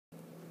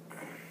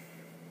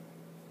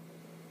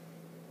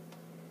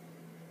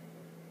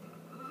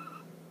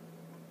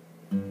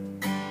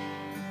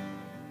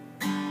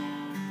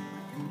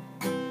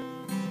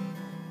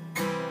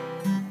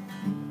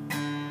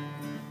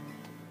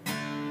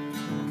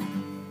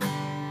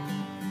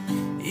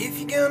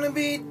you're gonna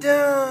be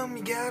dumb,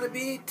 you gotta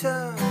be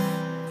tough.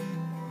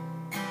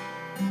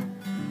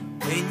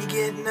 When you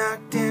get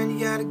knocked down,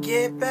 you gotta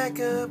get back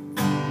up.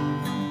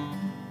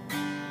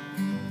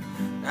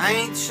 I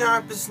ain't the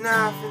sharpest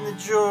knife in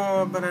the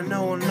drawer, but I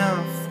know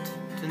enough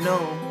to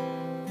know.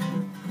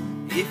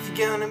 If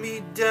you're gonna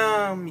be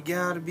dumb, you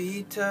gotta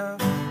be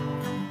tough.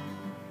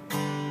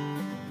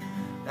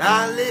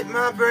 I lit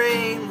my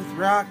brain with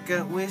rock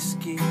gut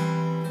whiskey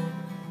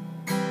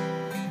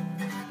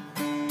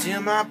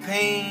till my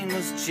pain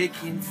was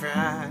chicken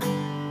fried.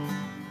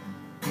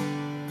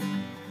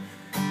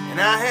 And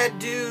I had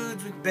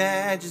dudes with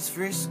badges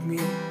frisk me,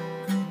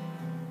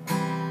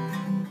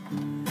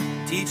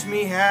 teach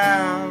me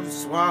how to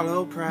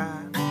swallow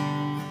pride.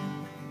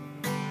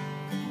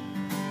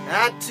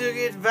 I took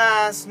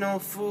advice no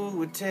fool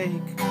would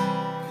take.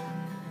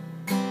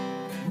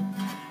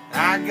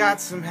 I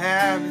got some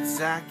habits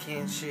I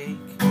can't shake.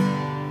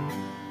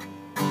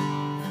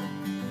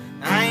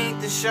 I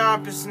ain't the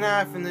sharpest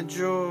knife in the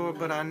drawer,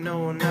 but I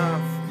know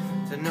enough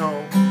to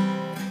know.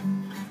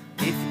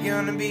 If you're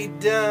gonna be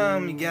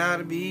dumb, you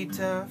gotta be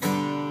tough.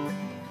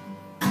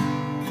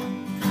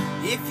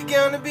 If you're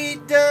gonna be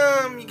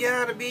dumb, you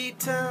gotta be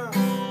tough.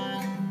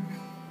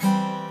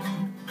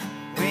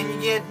 When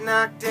you get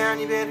knocked down,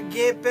 you better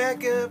get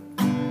back up.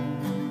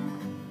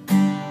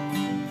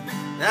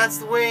 That's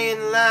the way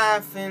in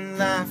life and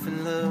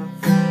love.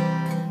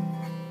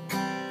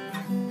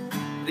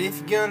 But if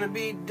you're gonna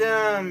be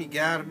dumb, you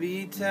gotta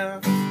be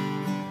tough.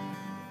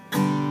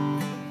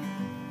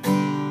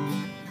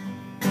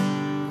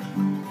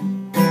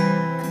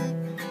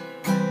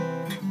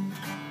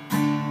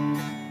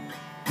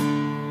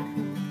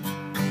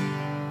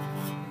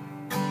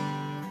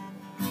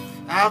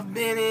 I've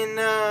been in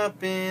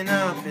up and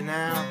up and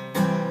out.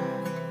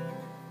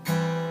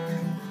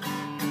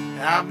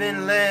 I've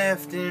been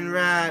left and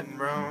right and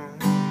wrong.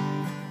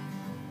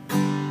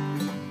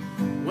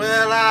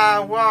 Well, I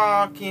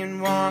walk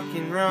and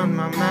run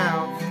my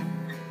mouth.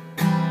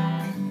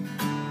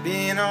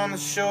 Been on the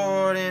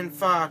short end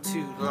far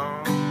too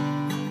long.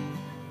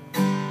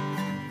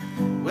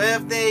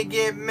 Well, if they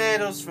get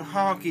medals for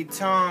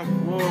honky-tonk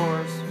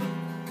wars,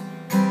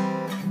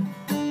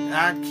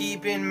 I'd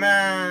keep in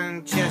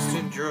mind chest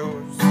and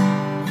drawers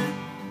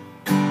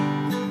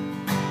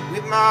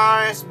with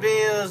my RS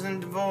bills and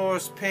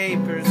divorce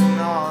papers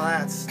and all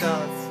that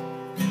stuff.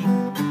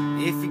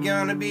 If you're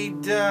gonna be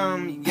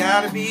dumb, you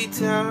gotta be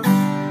tough.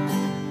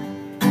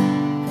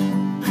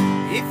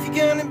 If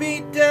you're gonna be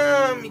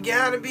dumb, you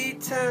gotta be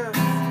tough.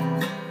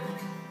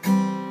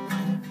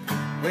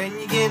 When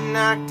you get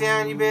knocked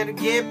down, you better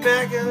get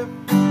back up.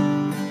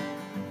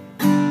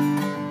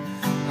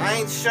 I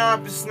ain't the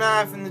sharpest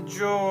knife in the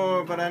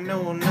drawer, but I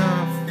know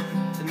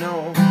enough to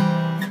know.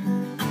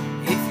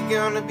 If you're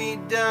gonna be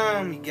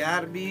dumb, you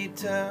gotta be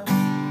tough.